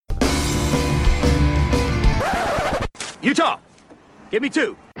Utah, give me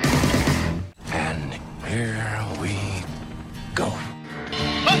 2. And here we go.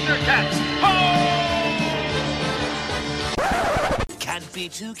 Thundercats, ho! Can't be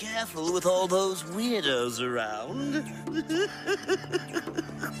too careful with all those weirdos around.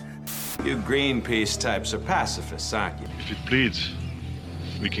 You Greenpeace types are pacifists, aren't you? If it bleeds,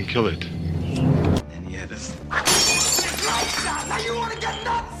 we can kill it. And yet, Now you want to get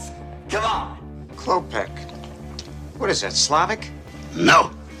nuts? Come on. Klopek. What is that, Slavic? No.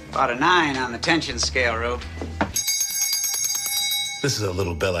 About a 9 on the tension scale, Rube. This is a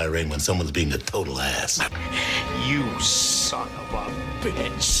little Bel Irene when someone's being a total ass. You son of a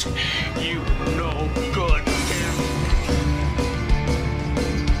bitch. You no good him.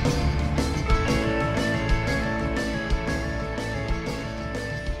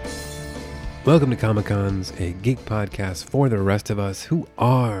 Welcome to Comic-Cons, a geek podcast for the rest of us. Who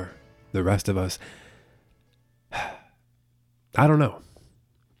are the rest of us? I don't know.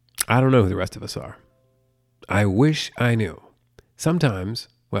 I don't know who the rest of us are. I wish I knew. Sometimes,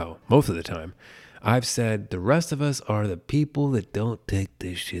 well, most of the time, I've said the rest of us are the people that don't take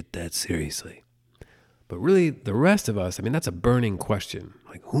this shit that seriously. But really, the rest of us, I mean, that's a burning question.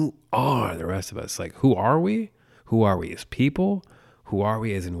 Like, who are the rest of us? Like, who are we? Who are we as people? Who are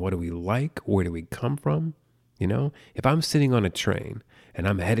we as in what do we like? Where do we come from? You know, if I'm sitting on a train and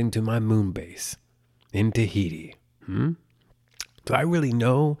I'm heading to my moon base in Tahiti, do I really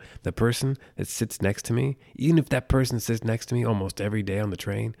know the person that sits next to me? Even if that person sits next to me almost every day on the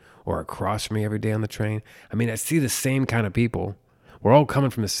train or across from me every day on the train. I mean, I see the same kind of people. We're all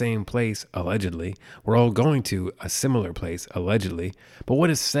coming from the same place, allegedly. We're all going to a similar place, allegedly. But what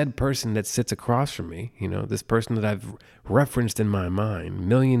is said person that sits across from me, you know, this person that I've referenced in my mind a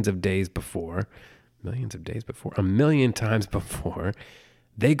million times before,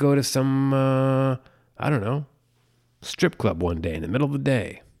 they go to some, I don't know, strip club one day in the middle of the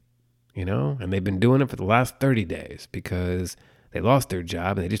day, you know, and they've been doing it for the last 30 days because they lost their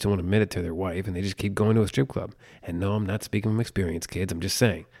job and they just don't want to admit it to their wife and they just keep going to a strip club. And no, I'm not speaking from experience, kids. I'm just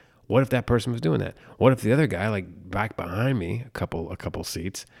saying, what if that person was doing that? What if the other guy, like back behind me, a couple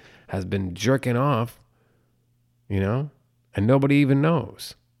seats, has been jerking off, you know, and nobody even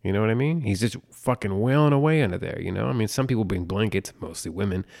knows? You know what I mean? He's just fucking wailing away under there, you know? I mean, some people bring blankets, mostly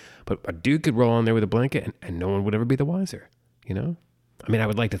women, but a dude could roll on there with a blanket and no one would ever be the wiser, you know? I mean, I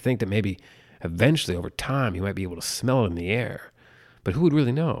would like to think that maybe eventually over time you might be able to smell it in the air. But who would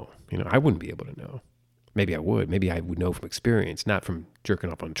really know? You know, I wouldn't be able to know. Maybe I would. Maybe I would know from experience, not from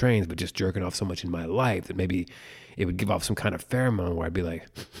jerking off on trains, but just jerking off so much in my life that maybe it would give off some kind of pheromone where I'd be like,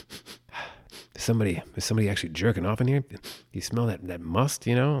 is somebody actually jerking off in here? You smell that must,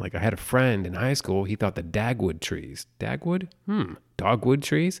 you know? Like I had a friend in high school, he thought the dogwood trees, that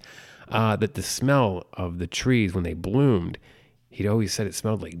the smell of the trees when they bloomed, he'd always said it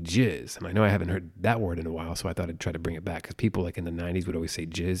smelled like jizz. And I know I haven't heard that word in a while, so I thought I'd try to bring it back because people like in the 90s would always say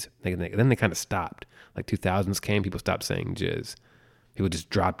jizz. Then they kind of stopped. Like 2000s came, people stopped saying jizz. People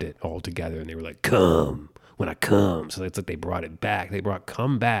just dropped it altogether and they were like, come, when I come. So it's like they brought it back. They brought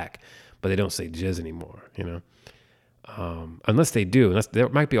come back, but they don't say jizz anymore, you know? Unless they do. Unless there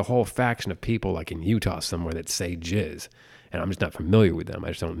might be a whole faction of people like in Utah somewhere that say jizz. And I'm just not familiar with them. I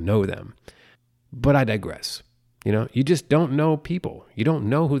just don't know them. But I digress. You know, you just don't know people. You don't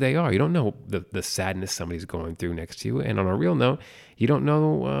know who they are. You don't know the sadness somebody's going through next to you. And on a real note, you don't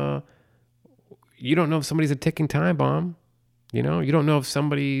know if somebody's a ticking time bomb. You know, you don't know if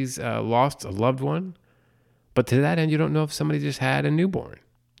somebody's lost a loved one. But to that end, you don't know if somebody just had a newborn.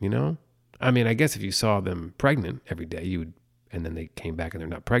 You know, I mean, I guess if you saw them pregnant every day, and then they came back and they're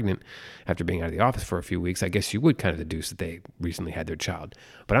not pregnant after being out of the office for a few weeks, I guess you would kind of deduce that they recently had their child.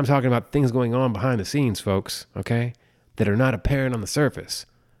 But I'm talking about things going on behind the scenes, folks, okay, that are not apparent on the surface.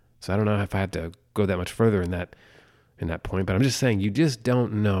 So I don't know if I have to go that much further in that point, but I'm just saying you just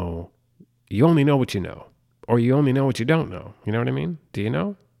don't know. You only know what you know, or you only know what you don't know. You know what I mean? Do you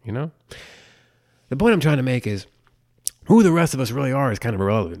know? You know? The point I'm trying to make is who the rest of us really are is kind of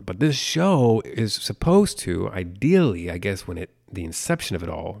irrelevant, but this show is supposed to, ideally, I guess, when the inception of it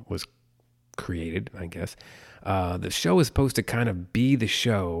all was created, I guess, the show is supposed to kind of be the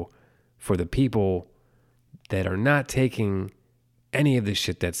show for the people that are not taking any of this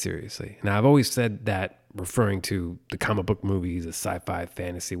shit that seriously. Now, I've always said that referring to the comic book movies, the sci-fi,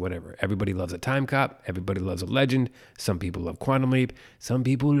 fantasy, whatever. Everybody loves a time cop. Everybody loves a legend. Some people love Quantum Leap. Some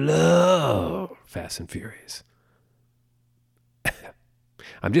people love Fast and Furious.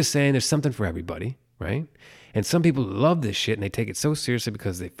 I'm just saying there's something for everybody, right? And some people love this shit and they take it so seriously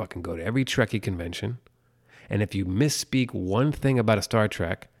because they fucking go to every Trekkie convention. And if you misspeak one thing about a Star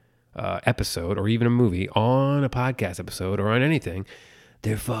Trek episode or even a movie on a podcast episode or on anything,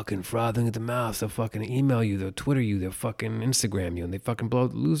 they're fucking frothing at the mouth. They'll fucking email you. They'll Twitter you. They'll fucking Instagram you. And they fucking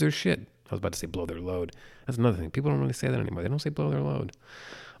lose their shit. I was about to say blow their load. That's another thing. People don't really say that anymore. They don't say blow their load.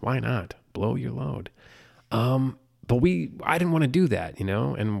 Why not? Blow your load. But I didn't want to do that, you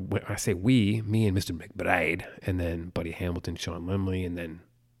know? And when I say we, me and Mr. McBride, and then Buddy Hamilton, Sean Lemley, and then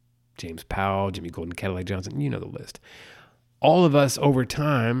James Powell, Jimmy Golden, Cadillac Johnson, you know the list. All of us over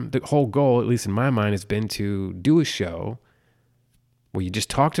time, the whole goal, at least in my mind, has been to do a show where you just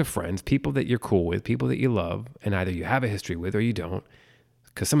talk to friends, people that you're cool with, people that you love, and either you have a history with or you don't.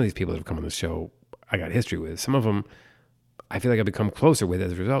 Because some of these people that have come on the show, I got history with. Some of them, I feel like I've become closer with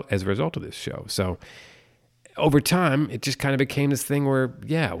as a result of this show. So over time, it just kind of became this thing where,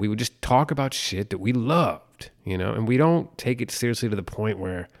 yeah, we would just talk about shit that we loved, you know, and we don't take it seriously to the point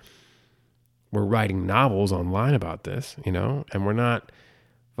where we're writing novels online about this, you know, and we're not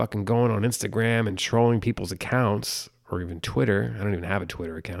fucking going on Instagram and trolling people's accounts or even Twitter. I don't even have a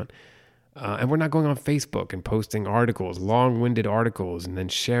Twitter account. And we're not going on Facebook and posting articles, long-winded articles, and then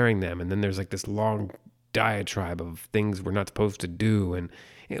sharing them. And then there's like this long diatribe of things we're not supposed to do. And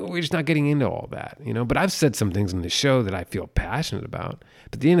we're just not getting into all that, you know. But I've said some things in the show that I feel passionate about.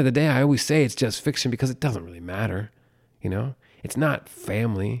 But at the end of the day, I always say it's just fiction because it doesn't really matter, you know. It's not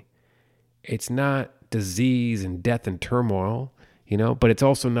family. It's not disease and death and turmoil, you know. But it's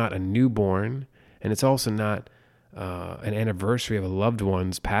also not a newborn. And it's also not an anniversary of a loved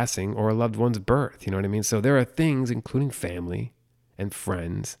one's passing or a loved one's birth. You know what I mean? So there are things, including family and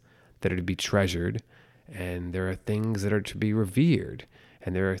friends, that are to be treasured. And there are things that are to be revered.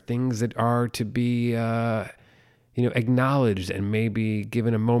 And there are things that are to be, acknowledged and maybe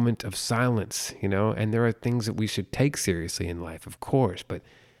given a moment of silence, you know? And there are things that we should take seriously in life, of course. But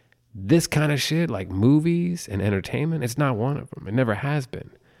this kind of shit, like movies and entertainment, it's not one of them. It never has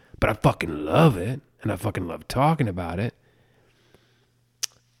been. But I fucking love it. And I fucking love talking about it.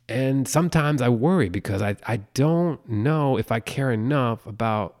 And sometimes I worry because I don't know if I care enough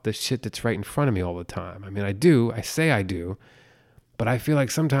about the shit that's right in front of me all the time. I mean, I do. I say I do. But I feel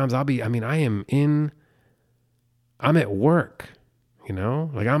like sometimes I'm at work, you know?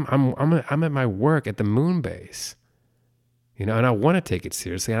 Like I'm at my work at the moon base. You know, and I want to take it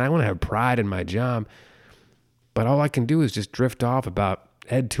seriously and I want to have pride in my job. But all I can do is just drift off about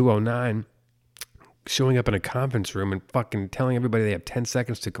Ed 209 showing up in a conference room and fucking telling everybody they have 10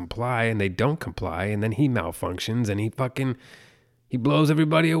 seconds to comply and they don't comply, and then he malfunctions and he blows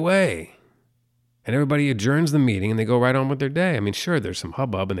everybody away. And everybody adjourns the meeting and they go right on with their day. I mean, sure, there's some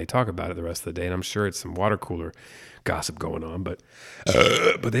hubbub and they talk about it the rest of the day, and I'm sure it's some water cooler gossip going on, but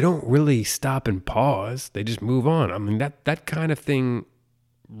they don't really stop and pause. They just move on. I mean, that kind of thing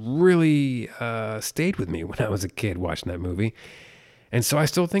really stayed with me when I was a kid watching that movie. And so I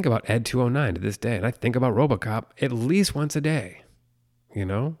still think about Ed 209 to this day. And I think about RoboCop at least once a day. You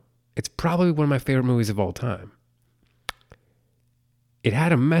know? It's probably one of my favorite movies of all time. It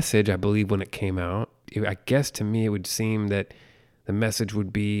had a message, I believe, when it came out. I guess to me it would seem that the message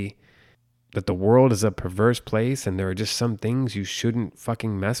would be that the world is a perverse place and there are just some things you shouldn't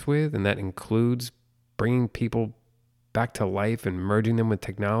fucking mess with. And that includes bringing people back to life and merging them with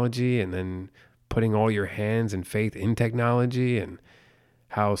technology and then putting all your hands and faith in technology, and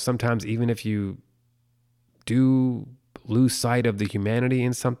how sometimes even if you do lose sight of the humanity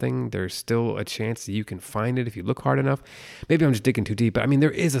in something, there's still a chance that you can find it if you look hard enough. Maybe I'm just digging too deep, but I mean,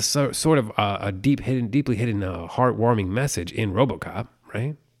 there is a sort of a deeply hidden, heartwarming message in RoboCop,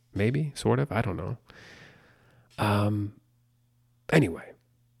 right? Maybe, sort of, I don't know. Anyway,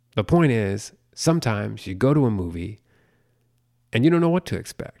 the point is, sometimes you go to a movie and you don't know what to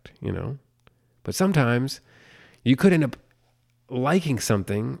expect, you know? But sometimes you could end up liking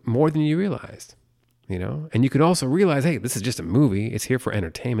something more than you realized, you know? And you could also realize, hey, this is just a movie. It's here for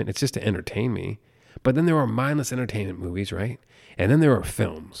entertainment. It's just to entertain me. But then there are mindless entertainment movies, right? And then there are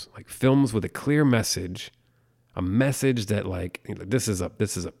films, like films with a clear message, a message that like, this is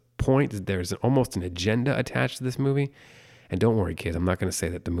a point. There's almost an agenda attached to this movie. And don't worry, kids, I'm not going to say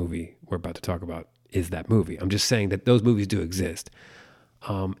that the movie we're about to talk about is that movie. I'm just saying that those movies do exist.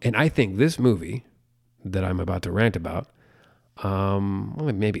 And I think this movie that I'm about to rant about, well,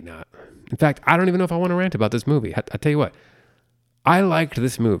 maybe not. In fact, I don't even know if I want to rant about this movie. I tell you what, I liked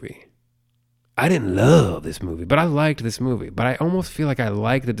this movie. I didn't love this movie, but I liked this movie. But I almost feel like I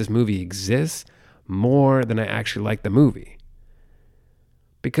like that this movie exists more than I actually like the movie.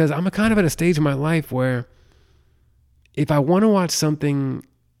 Because I'm kind of at a stage in my life where if I want to watch something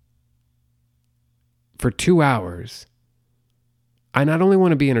for 2 hours, I not only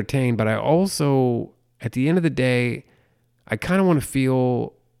want to be entertained, but I also, at the end of the day, I kind of want to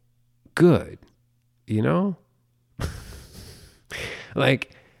feel good, you know?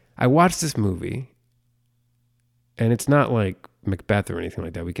 Like, I watched this movie, and it's not like Macbeth or anything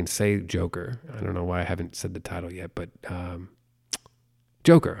like that. We can say Joker. I don't know why I haven't said the title yet, but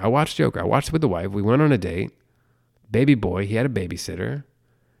Joker. I watched Joker. I watched it with the wife. We went on a date. Baby boy, he had a babysitter.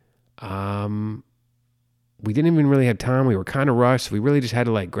 We didn't even really have time. We were kind of rushed. So we really just had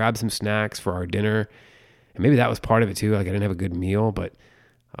to like grab some snacks for our dinner. And maybe that was part of it too. Like I didn't have a good meal, but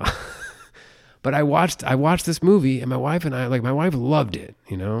but I watched this movie, and my wife loved it,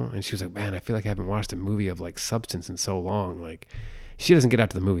 you know? And she was like, man, I feel like I haven't watched a movie of like substance in so long. Like she doesn't get out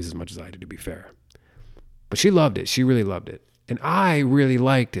to the movies as much as I do, to be fair. But she loved it. She really loved it. And I really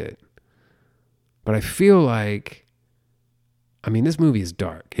liked it. But I feel like, I mean, this movie is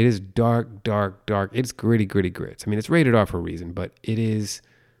dark. It is dark, dark, dark. It's gritty, gritty grits. I mean, it's rated R for a reason, but it's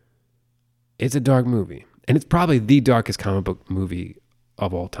a dark movie. And it's probably the darkest comic book movie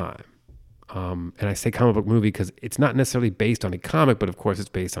of all time. And I say comic book movie because it's not necessarily based on a comic, but of course it's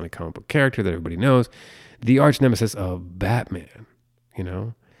based on a comic book character that everybody knows. The arch nemesis of Batman, you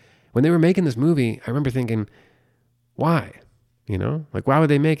know? When they were making this movie, I remember thinking, why? You know, like, why would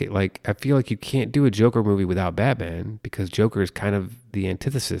they make it? Like, I feel like you can't do a Joker movie without Batman because Joker is kind of the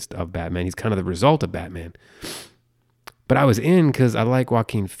antithesis of Batman. He's kind of the result of Batman. But I was in because I like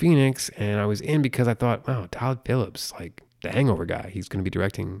Joaquin Phoenix, and I was in because I thought, wow, Todd Phillips, like the Hangover guy, he's going to be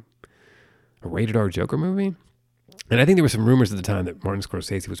directing a rated R Joker movie. And I think there were some rumors at the time that Martin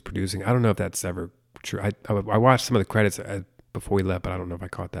Scorsese was producing. I don't know if that's ever true. I watched some of the credits before we left, but I don't know if I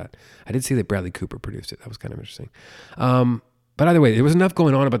caught that. I did see that Bradley Cooper produced it. That was kind of interesting. But either way, there was enough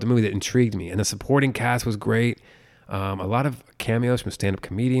going on about the movie that intrigued me. And the supporting cast was great. A lot of cameos from stand-up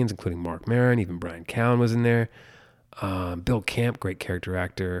comedians, including Mark Maron. Even Brian Callen was in there. Bill Camp, great character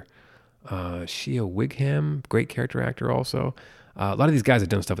actor. Shia Wigham, great character actor also. A lot of these guys have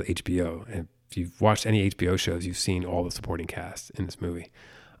done stuff with HBO. And if you've watched any HBO shows, you've seen all the supporting cast in this movie.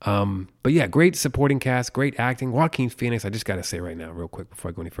 But yeah, great supporting cast, great acting. Joaquin Phoenix, I just got to say right now, real quick,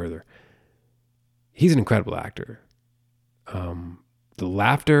 before I go any further, he's an incredible actor. The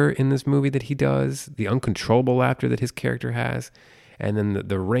laughter in this movie that he does, the uncontrollable laughter that his character has, and then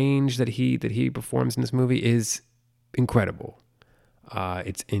the range that he performs in this movie is incredible.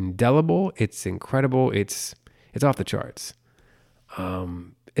 It's indelible. It's incredible. It's off the charts.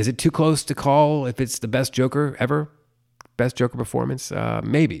 Is it too close to call if it's the best Joker ever? Best Joker performance?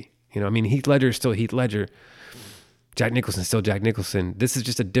 Maybe. You know, I mean, Heath Ledger is still Heath Ledger. Jack Nicholson is still Jack Nicholson. This is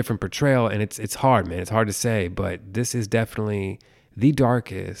just a different portrayal, and it's hard, man. It's hard to say, but this is definitely the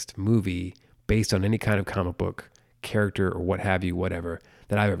darkest movie based on any kind of comic book character or what have you, whatever,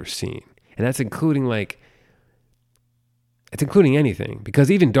 that I've ever seen. And that's including anything,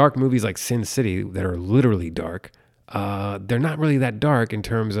 because even dark movies like Sin City that are literally dark, they're not really that dark in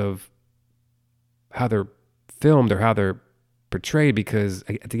terms of how they're filmed or how they're portrayed, because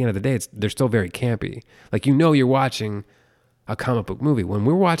at the end of the day, they're still very campy. Like, you know, you're watching a comic book movie. When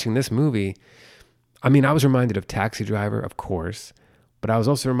we're watching this movie, I mean, I was reminded of Taxi Driver, of course, but I was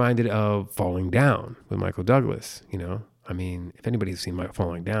also reminded of Falling Down with Michael Douglas, you know? I mean, if anybody's seen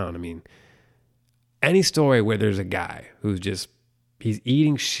Falling Down, I mean, any story where there's a guy who's just, he's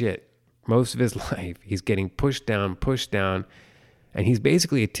eating shit most of his life, he's getting pushed down, and he's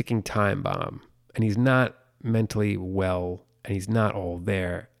basically a ticking time bomb, and he's not mentally well, and he's not all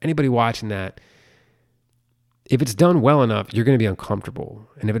there. Anybody watching that, if it's done well enough, you're going to be uncomfortable.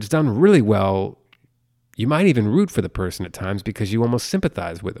 And if it's done really well, you might even root for the person at times because you almost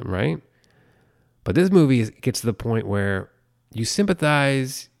sympathize with them, right? But this movie gets to the point where you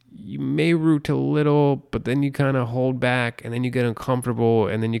sympathize, you may root a little, but then you kind of hold back, and then you get uncomfortable,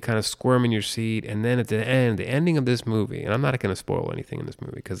 and then you kind of squirm in your seat. And then at the end, the ending of this movie, and I'm not going to spoil anything in this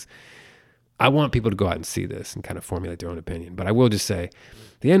movie because I want people to go out and see this and kind of formulate their own opinion. But I will just say,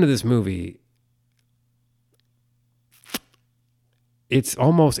 the end of this movie, it's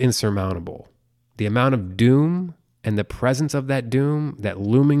almost insurmountable. The amount of doom and the presence of that doom, that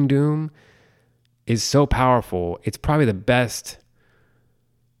looming doom, is so powerful. It's probably the best,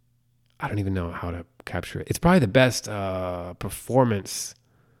 I don't even know how to capture it. It's probably the best performance.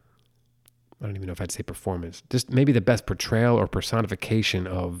 I don't even know if I'd say performance. Just maybe the best portrayal or personification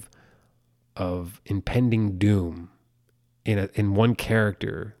of impending doom in one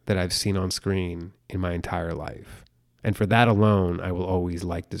character that I've seen on screen in my entire life. And for that alone, I will always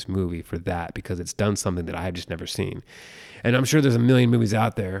like this movie for that, because it's done something that I have just never seen. And I'm sure there's a million movies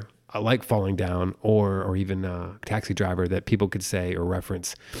out there like Falling Down or even Taxi Driver that people could say or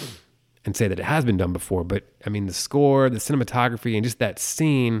reference and say that it has been done before. But I mean, the score, the cinematography, and just that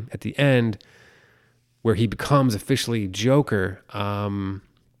scene at the end where he becomes officially Joker,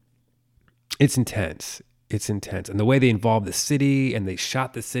 It's intense. It's intense. And the way they involved the city and they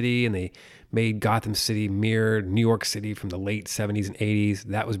shot the city and they made Gotham City mirror New York City from the late 70s and 80s,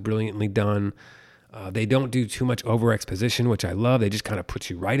 that was brilliantly done. They don't do too much over exposition, which I love. They just kind of put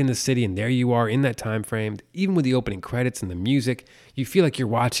you right in the city, and there you are in that time frame. Even with the opening credits and the music, you feel like you're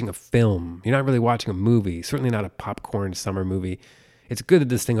watching a film. You're not really watching a movie, certainly not a popcorn summer movie. It's good that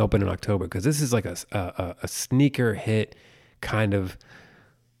this thing opened in October because this is like a sneaker hit kind of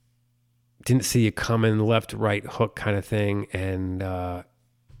didn't see it coming, left, right hook kind of thing. And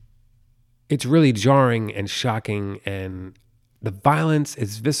it's really jarring and shocking, and the violence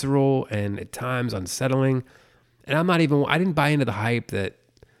is visceral and at times unsettling. And I didn't buy into the hype that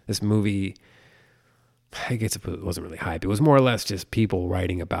this movie, I guess it wasn't really hype. It was more or less just people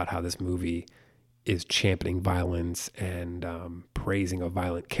writing about how this movie is championing violence and praising a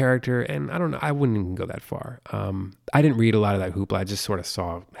violent character. And I don't know, I wouldn't even go that far. I didn't read a lot of that hoopla. I just sort of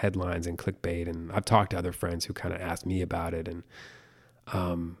saw headlines and clickbait. And I've talked to other friends who kind of asked me about it.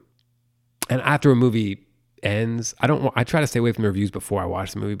 And after a movie ends, I try to stay away from the reviews before I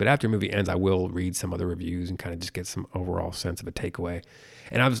watch the movie, but after a movie ends, I will read some other reviews and kind of just get some overall sense of a takeaway.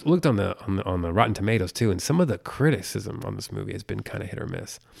 And I've looked on the Rotten Tomatoes too, and some of the criticism on this movie has been kind of hit or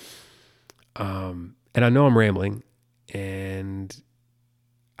miss. And I know I'm rambling, and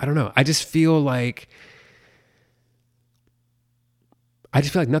I don't know. I just feel like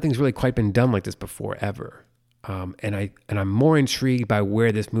nothing's really quite been done like this before ever. And I'm more intrigued by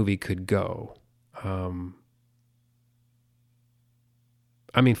where this movie could go.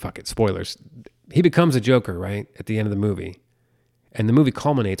 I mean, fuck it, spoilers. He becomes a Joker, right, at the end of the movie. And the movie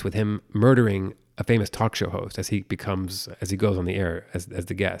culminates with him murdering a famous talk show host as he goes on the air as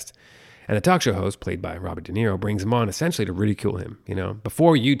the guest. And the talk show host, played by Robert De Niro, brings him on essentially to ridicule him. You know,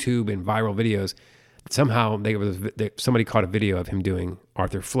 before YouTube and viral videos, somehow somebody caught a video of him doing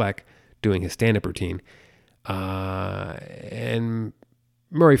Arthur Fleck doing his stand-up routine. And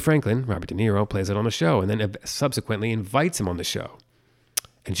Murray Franklin, Robert De Niro, plays it on the show and then subsequently invites him on the show.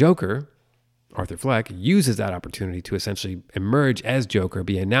 And Joker, Arthur Fleck, uses that opportunity to essentially emerge as Joker,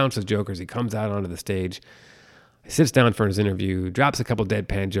 be announced as Joker as he comes out onto the stage, sits down for his interview, drops a couple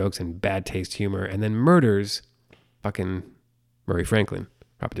deadpan jokes and bad taste humor, and then murders fucking Murray Franklin,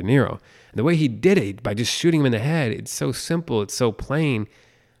 Robert De Niro. And the way he did it, by just shooting him in the head, it's so simple, it's so plain,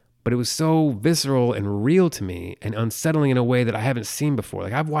 but it was so visceral and real to me and unsettling in a way that I haven't seen before.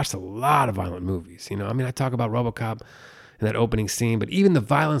 Like, I've watched a lot of violent movies, you know? I mean, I talk about RoboCop in that opening scene, but even the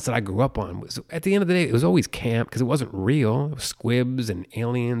violence that I grew up on was, at the end of the day, it was always camp because it wasn't real. It was squibs and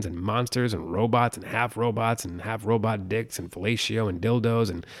aliens and monsters and robots and half robot dicks and fellatio and dildos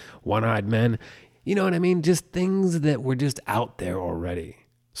and one-eyed men. You know what I mean? Just things that were just out there already.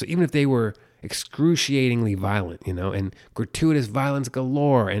 So even if they were excruciatingly violent, you know, and gratuitous violence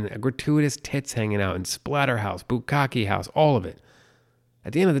galore and gratuitous tits hanging out and Splatterhouse, Bukkake House, all of it.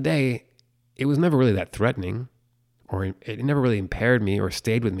 At the end of the day, it was never really that threatening, or it never really impaired me or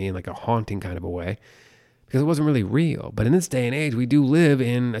stayed with me in like a haunting kind of a way because it wasn't really real. But in this day and age, we do live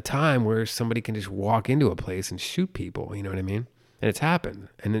in a time where somebody can just walk into a place and shoot people, you know what I mean? And it's happened.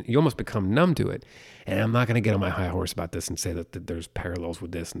 And you almost become numb to it. And I'm not going to get on my high horse about this and say that there's parallels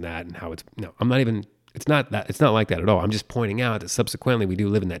with this and that and how it's not like that at all. I'm just pointing out that subsequently we do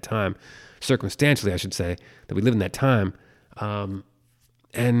live in that time, circumstantially I should say, that we live in that time.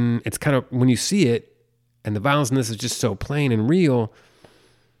 And it's kind of, when you see it, and the violence in this is just so plain and real.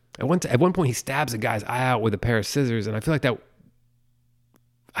 At one point he stabs a guy's eye out with a pair of scissors, and I feel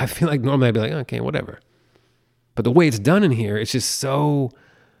like normally I'd be like, okay, whatever. But the way it's done in here, it's so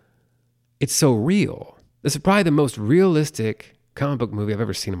real. This is probably the most realistic comic book movie I've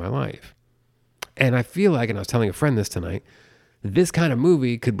ever seen in my life. And I feel like, and I was telling a friend this tonight, this kind of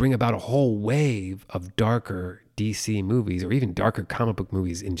movie could bring about a whole wave of darker DC movies, or even darker comic book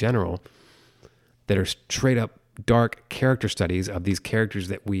movies in general, that are straight up dark character studies of these characters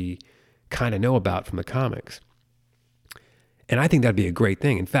that we kind of know about from the comics. And I think that'd be a great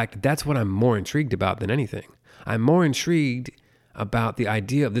thing. In fact, that's what I'm more intrigued about than anything. I'm more intrigued about the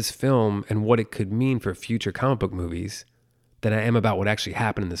idea of this film and what it could mean for future comic book movies than I am about what actually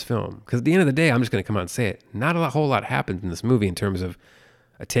happened in this film. Because at the end of the day, I'm just going to come out and say it. Not a whole lot happened in this movie in terms of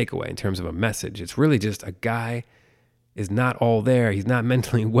a takeaway, in terms of a message. It's really just a guy is not all there. He's not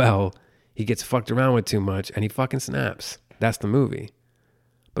mentally well. He gets fucked around with too much and he fucking snaps. That's the movie.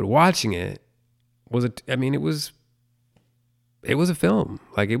 But watching it was it was a film.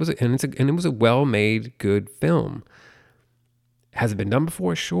 Like it was a well-made, good film. Has it been done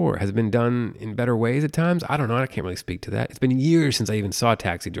before? Sure. Has it been done in better ways at times? I don't know. I can't really speak to that. It's been years since I even saw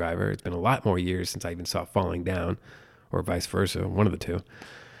Taxi Driver. It's been a lot more years since I even saw Falling Down, or vice versa, one of the two.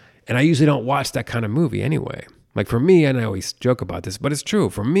 And I usually don't watch that kind of movie anyway. Like for me, and I always joke about this, but it's true.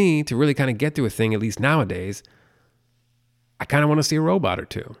 For me to really kind of get through a thing, at least nowadays, I kind of want to see a robot or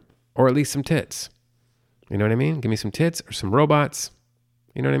two, or at least some tits. You know what I mean? Give me some tits or some robots.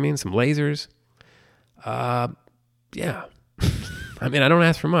 You know what I mean? Some lasers. Yeah. I mean, I don't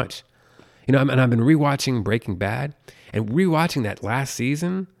ask for much. You know, and I've been rewatching Breaking Bad and rewatching that last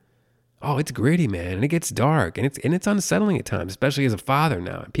season. Oh, it's gritty, man, and it gets dark, and it's unsettling at times, especially as a father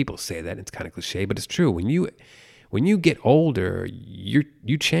now. And people say that, and it's kind of cliche, but it's true. When you get older, you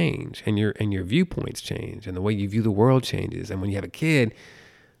change, and your viewpoints change, and the way you view the world changes. And when you have a kid,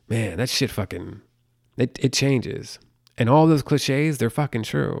 man, that shit fucking it changes. And all those cliches, they're fucking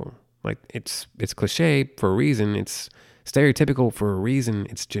true. Like it's cliche for a reason. It's stereotypical for a reason.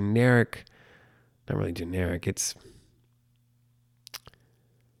 It's generic. Not really generic.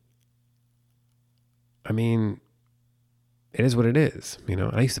 I mean, it is what it is, you know?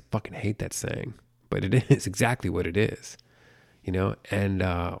 I used to fucking hate that saying, but it is exactly what it is, you know? And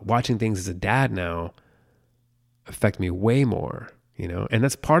watching things as a dad now affect me way more, you know? And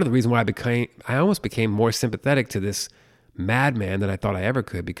that's part of the reason why I almost became more sympathetic to this madman than I thought I ever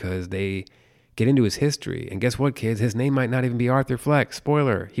could, because they get into his history. And guess what, kids? His name might not even be Arthur Fleck.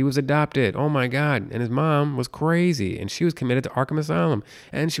 Spoiler, he was adopted. Oh my God. And his mom was crazy. And she was committed to Arkham Asylum.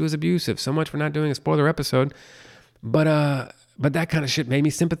 And she was abusive. So much for not doing a spoiler episode. But that kind of shit made me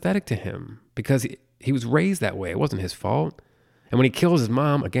sympathetic to him, because he was raised that way. It wasn't his fault. And when he kills his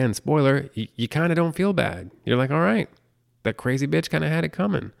mom, again, spoiler, you kind of don't feel bad. You're like, all right, that crazy bitch kind of had it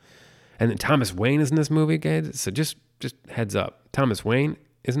coming. And then Thomas Wayne is in this movie, guys. So just heads up. Thomas Wayne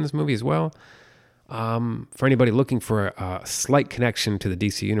is in this movie as well. For anybody looking for a slight connection to the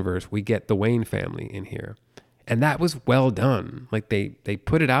DC universe, we get the Wayne family in here. And that was well done. Like they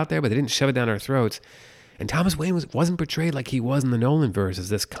put it out there, but they didn't shove it down our throats. And Thomas Wayne wasn't portrayed like he was in the Nolan verse as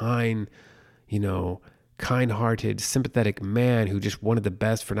this kind, you know, kind-hearted, sympathetic man who just wanted the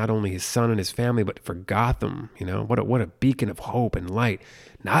best for not only his son and his family, but for Gotham. You know, what a beacon of hope and light.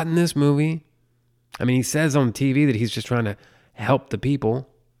 Not in this movie. I mean, he says on TV that he's just trying to help the people,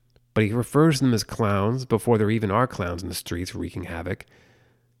 but he refers to them as clowns before there even are clowns in the streets wreaking havoc.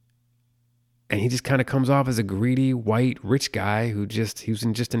 And he just kind of comes off as a greedy, white, rich guy who's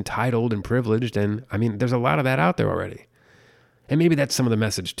just entitled and privileged. And I mean, there's a lot of that out there already. And maybe that's some of the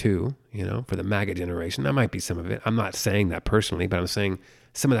message too, you know, for the MAGA generation. That might be some of it. I'm not saying that personally, but I'm saying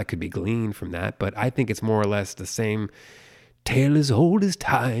some of that could be gleaned from that. But I think it's more or less the same tale as old as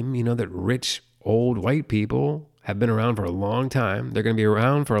time, you know, that rich, old white people have been around for a long time. They're going to be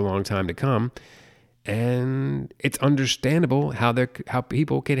around for a long time to come. And it's understandable how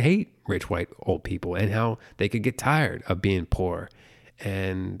people could hate rich, white, old people, and how they could get tired of being poor.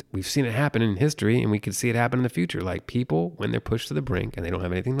 And we've seen it happen in history, and we could see it happen in the future. Like people, when they're pushed to the brink and they don't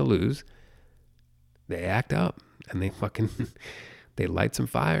have anything to lose, they act up and they light some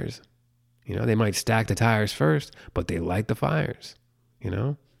fires. You know, they might stack the tires first, but they light the fires, you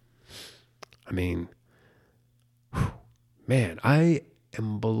know? I mean, man, I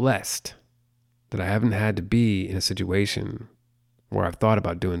am blessed that I haven't had to be in a situation where I've thought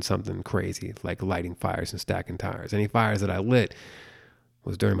about doing something crazy, like lighting fires and stacking tires. Any fires that I lit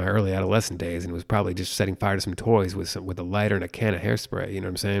was during my early adolescent days, and it was probably just setting fire to some toys with a lighter and a can of hairspray, you know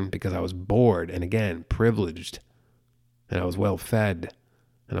what I'm saying? Because I was bored and, again, privileged, and I was well fed,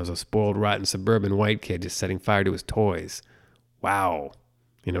 and I was a spoiled, rotten suburban white kid just setting fire to his toys. Wow.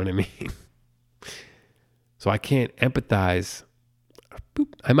 You know what I mean? So I can't empathize.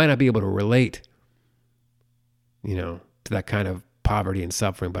 I might not be able to relate, you know, to that kind of poverty and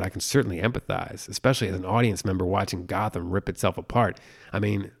suffering, but I can certainly empathize, especially as an audience member watching Gotham rip itself apart. I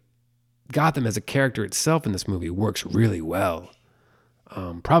mean, Gotham as a character itself in this movie works really well.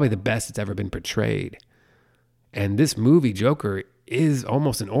 Probably the best it's ever been portrayed. And this movie, Joker, is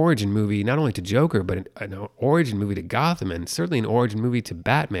almost an origin movie, not only to Joker, but an origin movie to Gotham, and certainly an origin movie to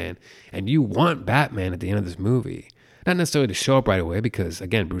Batman. And you want Batman at the end of this movie. Not necessarily to show up right away, because,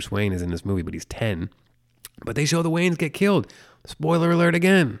 again, Bruce Wayne is in this movie, but he's 10. But they show the Waynes get killed. Spoiler alert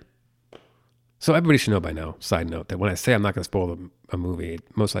again. So everybody should know by now, side note, that when I say I'm not going to spoil a movie,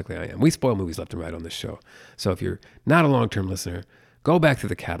 most likely I am. We spoil movies left and right on this show. So if you're not a long-term listener, go back to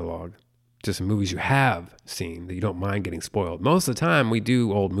the catalog, to some movies you have seen that you don't mind getting spoiled. Most of the time, we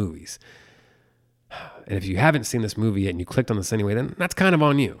do old movies. And if you haven't seen this movie yet and you clicked on this anyway, then that's kind of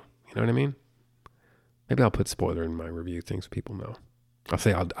on you. You know what I mean? Maybe I'll put spoiler in my review things so people know. I'll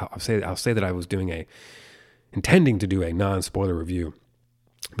say that I was intending to do a non-spoiler review,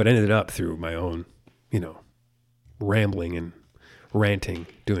 but ended up through my own, you know, rambling and ranting,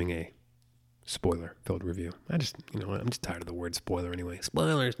 doing a spoiler-filled review. I'm just tired of the word spoiler anyway.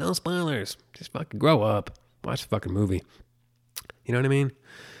 Spoilers, no spoilers. Just fucking grow up. Watch the fucking movie. You know what I mean?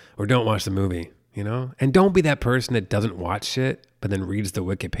 Or don't watch the movie, you know? And don't be that person that doesn't watch shit, but then reads the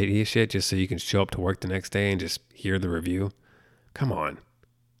Wikipedia shit just so you can show up to work the next day and just hear the review. Come on.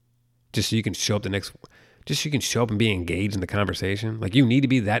 Just so you can show up and be engaged in the conversation. Like, you need to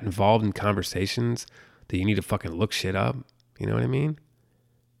be that involved in conversations that you need to fucking look shit up. You know what I mean?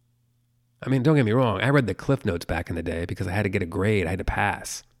 I mean, don't get me wrong. I read the Cliff Notes back in the day because I had to get a grade. I had to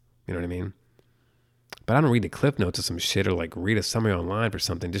pass. You know what I mean? But I don't read the Cliff Notes of some shit or like read a summary online for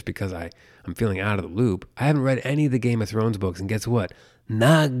something just because I'm feeling out of the loop. I haven't read any of the Game of Thrones books, and guess what?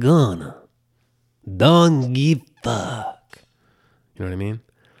 Not gonna. Don't give fuck. You know what I mean?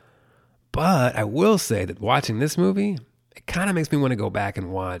 But I will say that watching this movie, it kind of makes me want to go back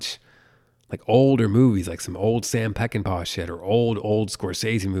and watch like older movies, like some old Sam Peckinpah shit or old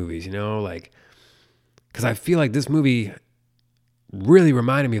Scorsese movies, you know, like, because I feel like this movie really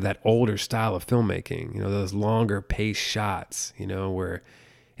reminded me of that older style of filmmaking, you know, those longer paced shots, you know, where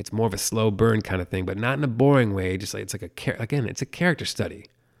it's more of a slow burn kind of thing, but not in a boring way. Just like, it's a character study.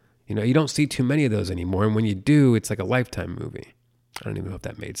 You know, you don't see too many of those anymore. And when you do, it's like a Lifetime movie. I don't even know if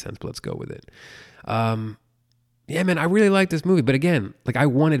that made sense, but let's go with it. Yeah, man, I really like this movie. But again, like, I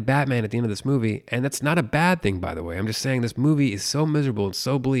wanted Batman at the end of this movie, and that's not a bad thing, by the way. I'm just saying this movie is so miserable and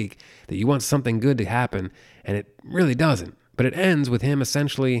so bleak that you want something good to happen, and it really doesn't. But it ends with him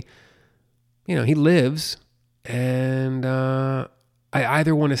essentially, you know, he lives, and I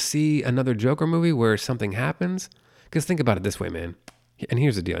either want to see another Joker movie where something happens, because think about it this way, man. And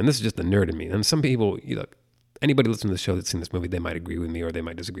here's the deal, and this is just the nerd in me. And some people, look, anybody listening to the show that's seen this movie, they might agree with me or they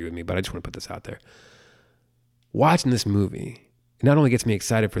might disagree with me, but I just want to put this out there. Watching this movie, it not only gets me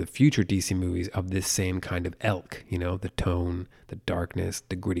excited for the future DC movies of this same kind of ilk, you know, the tone, the darkness,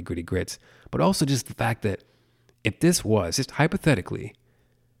 the gritty grits, but also just the fact that if this was, just hypothetically,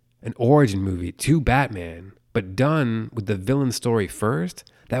 an origin movie to Batman, but done with the villain story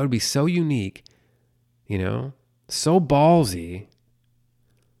first, that would be so unique, you know, so ballsy.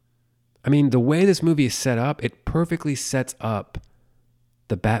 I mean, the way this movie is set up, it perfectly sets up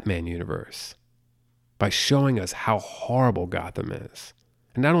the Batman universe by showing us how horrible Gotham is.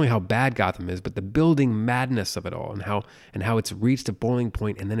 And not only how bad Gotham is, but the building madness of it all, and how it's reached a boiling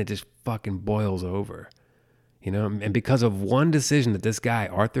point and then it just fucking boils over. You know, and because of one decision that this guy,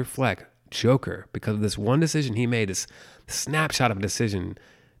 Arthur Fleck, Joker, because of this one decision he made, this snapshot of a decision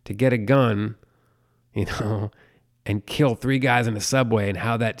to get a gun, you know, and kill 3 guys in the subway, and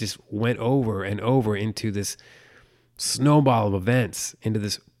how that just went over and over into this snowball of events, into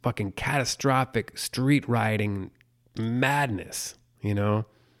this fucking catastrophic street rioting madness, you know?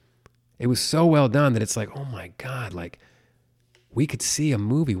 It was so well done that it's like, oh my God, like, we could see a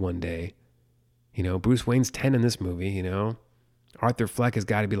movie one day. You know, Bruce Wayne's 10 in this movie, you know? Arthur Fleck has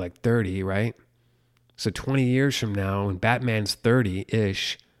got to be like 30, right? So 20 years from now, when Batman's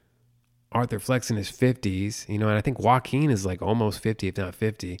 30-ish, Arthur Fleck's in his 50s, you know, and I think Joaquin is like almost 50, if not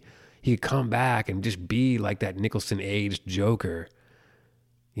 50. He could come back and just be like that Nicholson-aged Joker,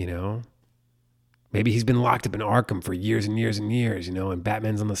 you know? Maybe he's been locked up in Arkham for years and years and years, you know, and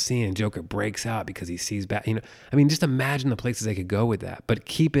Batman's on the scene and Joker breaks out because he sees you know? I mean, just imagine the places they could go with that, but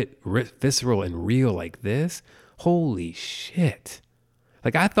keep it visceral and real like this. Holy shit.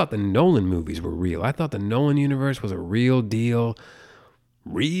 Like, I thought the Nolan movies were real. I thought the Nolan universe was a real deal.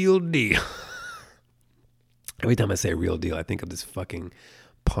 Real deal. Every time I say real deal, I think of this fucking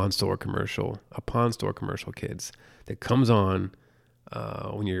Pawn Store commercial, kids, that comes on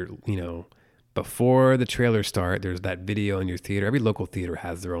when you're, you know, before the trailers start. There's that video in your theater. Every local theater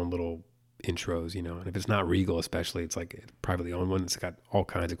has their own little intros, you know, and if it's not Regal especially, it's like a privately owned one. It's got all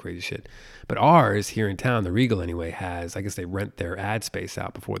kinds of crazy shit. But ours here in town, the Regal anyway, has, I guess they rent their ad space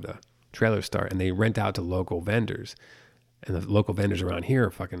out before the trailers start, and they rent out to local vendors. And the local vendors around here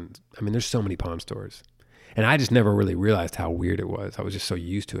are fucking, I mean, there's so many Pawn Stores. And I just never really realized how weird it was. I was just so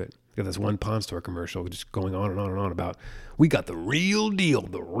used to it. Got this one Pawn Store commercial just going on and on and on about, we got the real deal,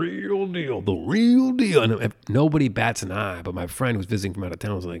 the real deal, the real deal. And nobody bats an eye, but my friend who's visiting from out of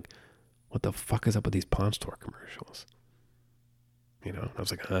town was like, what the fuck is up with these Pawn Store commercials? You know, I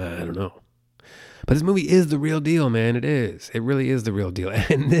was like, I don't know. But this movie is the real deal, man. It is. It really is the real deal.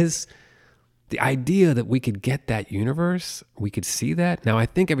 And the idea that we could get that universe, we could see that. Now, I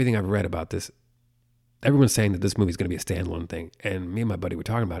think everything I've read about this, everyone's saying that this movie is going to be a standalone thing. And me and my buddy were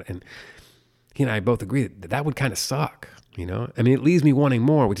talking about it. And he and I both agree that would kind of suck, you know? I mean, it leaves me wanting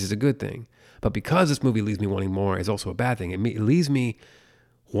more, which is a good thing. But because this movie leaves me wanting more is also a bad thing. It leaves me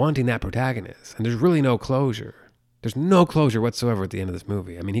wanting that protagonist. And there's really no closure. There's no closure whatsoever at the end of this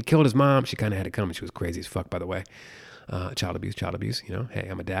movie. I mean, he killed his mom. She kind of had it coming. She was crazy as fuck, by the way. Child abuse, you know. Hey,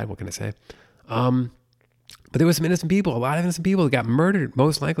 I'm a dad. What can I say? But there was some innocent people, a lot of innocent people that got murdered,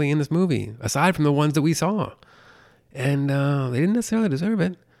 most likely in this movie, aside from the ones that we saw. And they didn't necessarily deserve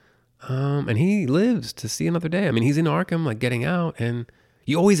it. And he lives to see another day. I mean, he's in Arkham, like getting out. And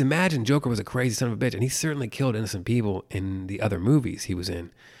you always imagine Joker was a crazy son of a bitch. And he certainly killed innocent people in the other movies he was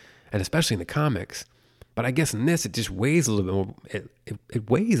in. And especially in the comics. But I guess in this, it just weighs a little bit more. It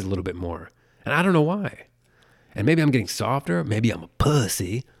weighs a little bit more. And I don't know why. And maybe I'm getting softer. Maybe I'm a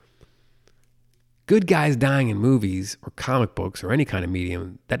pussy. Good guys dying in movies or comic books or any kind of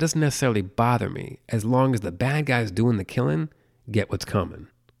medium, that doesn't necessarily bother me as long as the bad guys doing the killing get what's coming.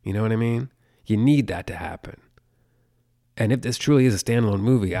 You know what I mean? You need that to happen. And if this truly is a standalone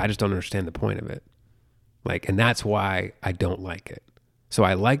movie, I just don't understand the point of it. And that's why I don't like it. So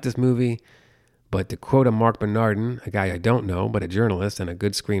I like this movie, but to quote a Mark Bernardin, a guy I don't know, but a journalist and a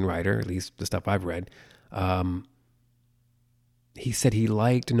good screenwriter, at least the stuff I've read, he said he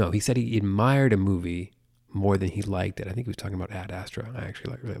admired a movie more than he liked it. I think he was talking about Ad Astra. I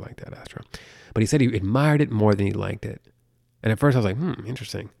actually really liked Ad Astra. But he said he admired it more than he liked it. And at first I was like,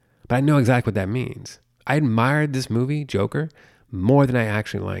 interesting. But I know exactly what that means. I admired this movie, Joker, more than I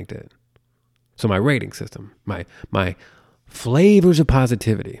actually liked it. So my rating system, my flavors of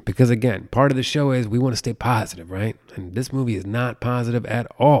positivity, because again, part of the show is we want to stay positive, right? And this movie is not positive at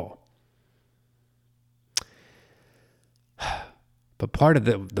all. But part of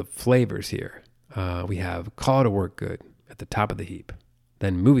the flavors here, we have call to work good at the top of the heap,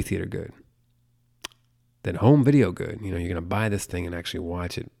 then movie theater good, then home video good. You know, you're going to buy this thing and actually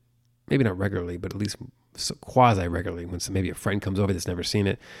watch it, maybe not regularly, but at least quasi-regularly when maybe a friend comes over that's never seen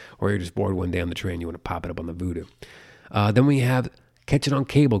it, or you're just bored one day on the train, you want to pop it up on the Vudu. Then we have catch it on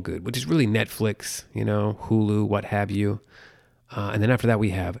cable good, which is really Netflix, you know, Hulu, what have you. And then after that,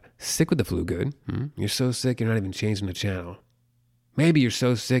 we have sick with the flu good. You're so sick, you're not even changing the channel. Maybe you're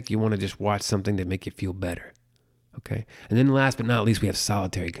so sick you want to just watch something to make you feel better. Okay? And then last but not least, we have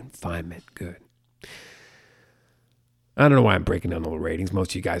solitary confinement. Good. I don't know why I'm breaking down all the ratings.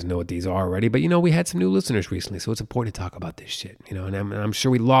 Most of you guys know what these are already. But, you know, we had some new listeners recently, so it's important to talk about this shit. You know, and I'm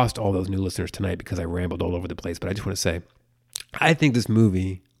sure we lost all those new listeners tonight because I rambled all over the place. But I just want to say, I think this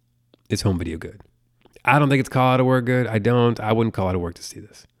movie is home video good. I don't think it's call out of work good. I wouldn't call out of work to see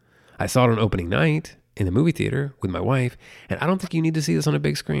this. I saw it on opening night in the movie theater with my wife, and I don't think you need to see this on a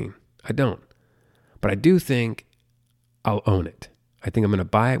big screen. I don't. But I do think I'll own it. I think I'm going to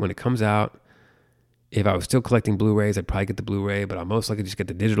buy it when it comes out. If I was still collecting Blu-rays, I'd probably get the Blu-ray, but I'll most likely just get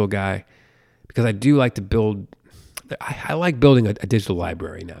the digital guy because I do like to build. I like building a digital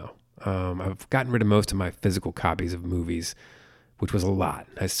library now. I've gotten rid of most of my physical copies of movies, which was a lot.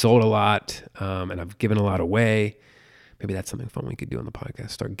 I sold a lot, and I've given a lot away. Maybe that's something fun we could do on the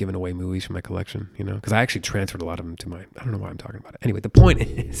podcast. Start giving away movies from my collection, you know? Because I actually transferred a lot of them to my... I don't know why I'm talking about it. Anyway, the point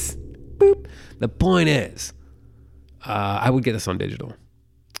is... I would get this on digital.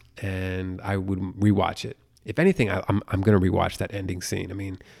 And I would rewatch it. If anything, I'm going to rewatch that ending scene. I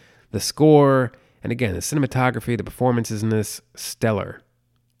mean, the score... And again, the cinematography, the performances in this, stellar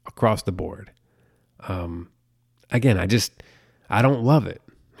across the board. Again, I don't love it.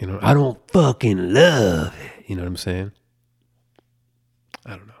 You know, I don't fucking love it. You know what I'm saying?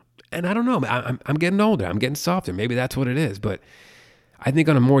 I don't know. And I don't know. I'm getting older. I'm getting softer. Maybe that's what it is. But I think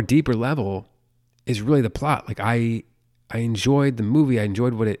on a more deeper level is really the plot. Like I enjoyed the movie. I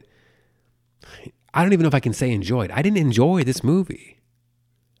enjoyed what it... I don't even know if I can say enjoyed. I didn't enjoy this movie.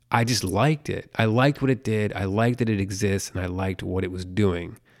 I just liked it. I liked what it did. I liked that it exists, and I liked what it was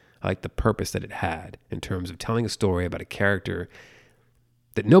doing. I liked the purpose that it had in terms of telling a story about a character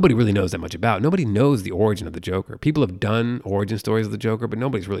that nobody really knows that much about. Nobody knows the origin of the Joker. People have done origin stories of the Joker, but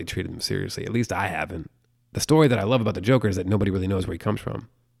nobody's really treated them seriously. At least I haven't. The story that I love about the Joker is that nobody really knows where he comes from,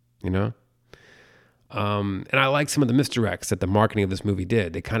 you know? And I like some of the misdirects that the marketing of this movie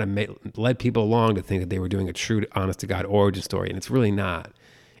did. They kind of led people along to think that they were doing a true, honest-to-God origin story, and it's really not.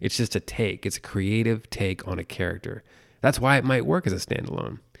 It's just a take. It's a creative take on a character. That's why it might work as a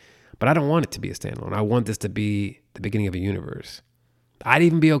standalone. But I don't want it to be a standalone. I want this to be the beginning of a universe. I'd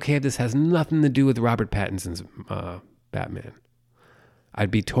even be okay if this has nothing to do with Robert Pattinson's Batman. I'd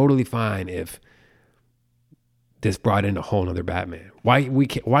be totally fine if this brought in a whole nother Batman. Why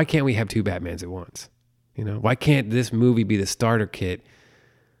can't we have two Batmans at once? You know, why can't this movie be the starter kit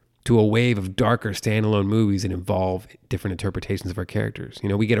to a wave of darker standalone movies that involve different interpretations of our characters? You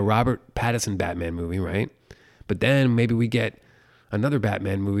know, we get a Robert Pattinson Batman movie, right? But then maybe we get another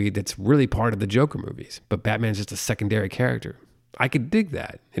Batman movie that's really part of the Joker movies, but Batman's just a secondary character. I could dig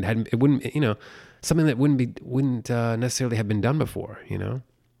that. It wouldn't, you know, something that wouldn't necessarily have been done before, you know?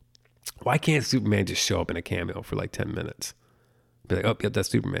 Why can't Superman just show up in a cameo for like 10 minutes? Be like, oh, yep, that's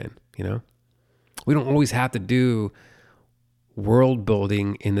Superman, you know? We don't always have to do world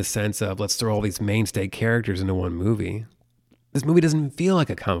building in the sense of let's throw all these mainstay characters into one movie. This movie doesn't feel like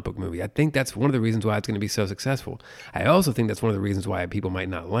a comic book movie. I think that's one of the reasons why it's going to be so successful. I also think that's one of the reasons why people might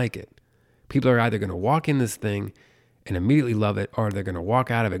not like it. People are either going to walk in this thing and immediately love it, or they're going to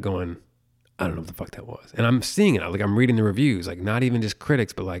walk out of it going, I don't know what the fuck that was. And I'm seeing it. Like, I'm reading the reviews, like not even just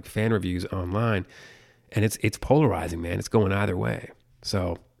critics, but like fan reviews online. And it's polarizing, man. It's going either way.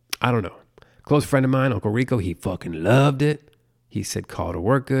 So I don't know. Close friend of mine, Uncle Rico, he fucking loved it. He said, call to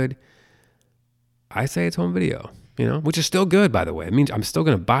work good. I say it's home video, you know, which is still good, by the way. It means I'm still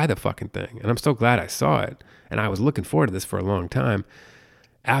going to buy the fucking thing. And I'm still glad I saw it. And I was looking forward to this for a long time.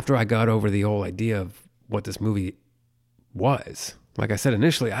 After I got over the whole idea of what this movie was. Like I said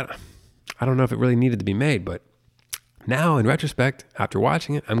initially, I don't know if it really needed to be made, but now in retrospect, after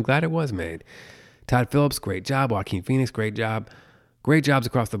watching it, I'm glad it was made. Todd Phillips, great job. Joaquin Phoenix, great job. Great jobs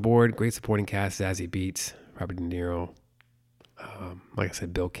across the board. Great supporting cast. Zazie Beetz, Robert De Niro. Like I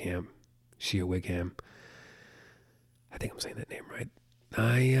said, Bill Camp, Shea Wigham. I think I'm saying that name right.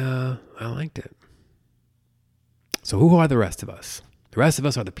 I liked it. So who are the rest of us? The rest of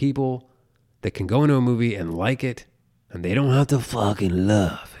us are the people that can go into a movie and like it, and they don't have to fucking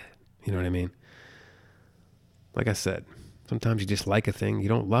love it. You know what I mean? Like I said, sometimes you just like a thing, you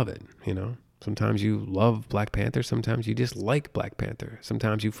don't love it, you know? Sometimes you love Black Panther, sometimes you just like Black Panther.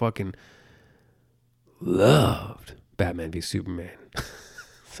 Sometimes you fucking loved Batman v Superman.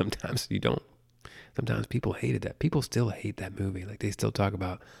 Sometimes you don't. Sometimes people hated that. People still hate that movie. Like, they still talk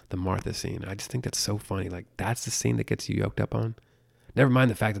about the Martha scene. I just think that's so funny. Like, that's the scene that gets you yoked up on. Never mind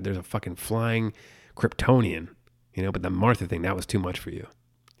the fact that there's a fucking flying Kryptonian, you know, but the Martha thing, that was too much for you.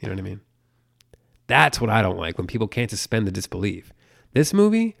 You know what I mean? That's what I don't like, when people can't suspend the disbelief. This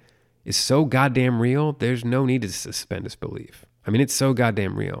movie is so goddamn real, there's no need to suspend disbelief. I mean, it's so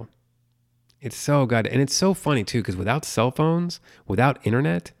goddamn real. It's so goddamn, and it's so funny too, because without cell phones, without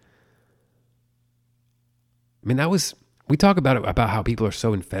internet, I mean, we talk about how people are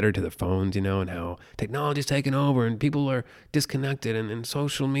so unfettered to the phones, you know, and how technology's taken over and people are disconnected and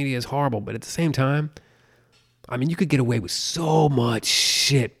social media is horrible. But at the same time, I mean, you could get away with so much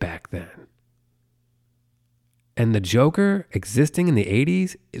shit back then. And the Joker existing in the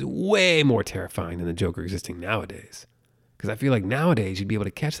 80s is way more terrifying than the Joker existing nowadays. Because I feel like nowadays you'd be able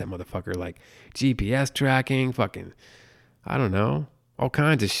to catch that motherfucker, like GPS tracking, fucking, I don't know, all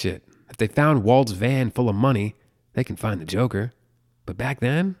kinds of shit. If they found Walt's van full of money, they can find the Joker. But back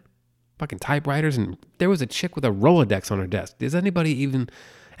then, fucking typewriters, and there was a chick with a Rolodex on her desk. Does anybody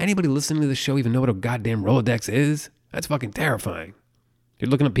listening to the show even know what a goddamn Rolodex is? That's fucking terrifying. You're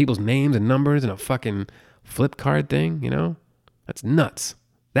looking up people's names and numbers in a fucking flip card thing, you know? That's nuts.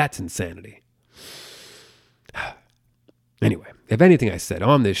 That's insanity. Anyway, if anything I said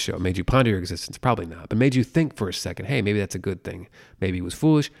on this show made you ponder your existence, probably not, but made you think for a second, hey, maybe that's a good thing. Maybe it was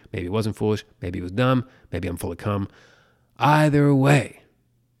foolish, maybe it wasn't foolish, maybe it was dumb, maybe I'm full of cum. Either way,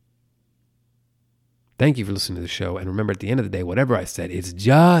 thank you for listening to the show, and remember, at the end of the day, whatever I said, it's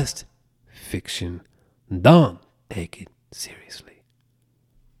just fiction. Don't take it seriously.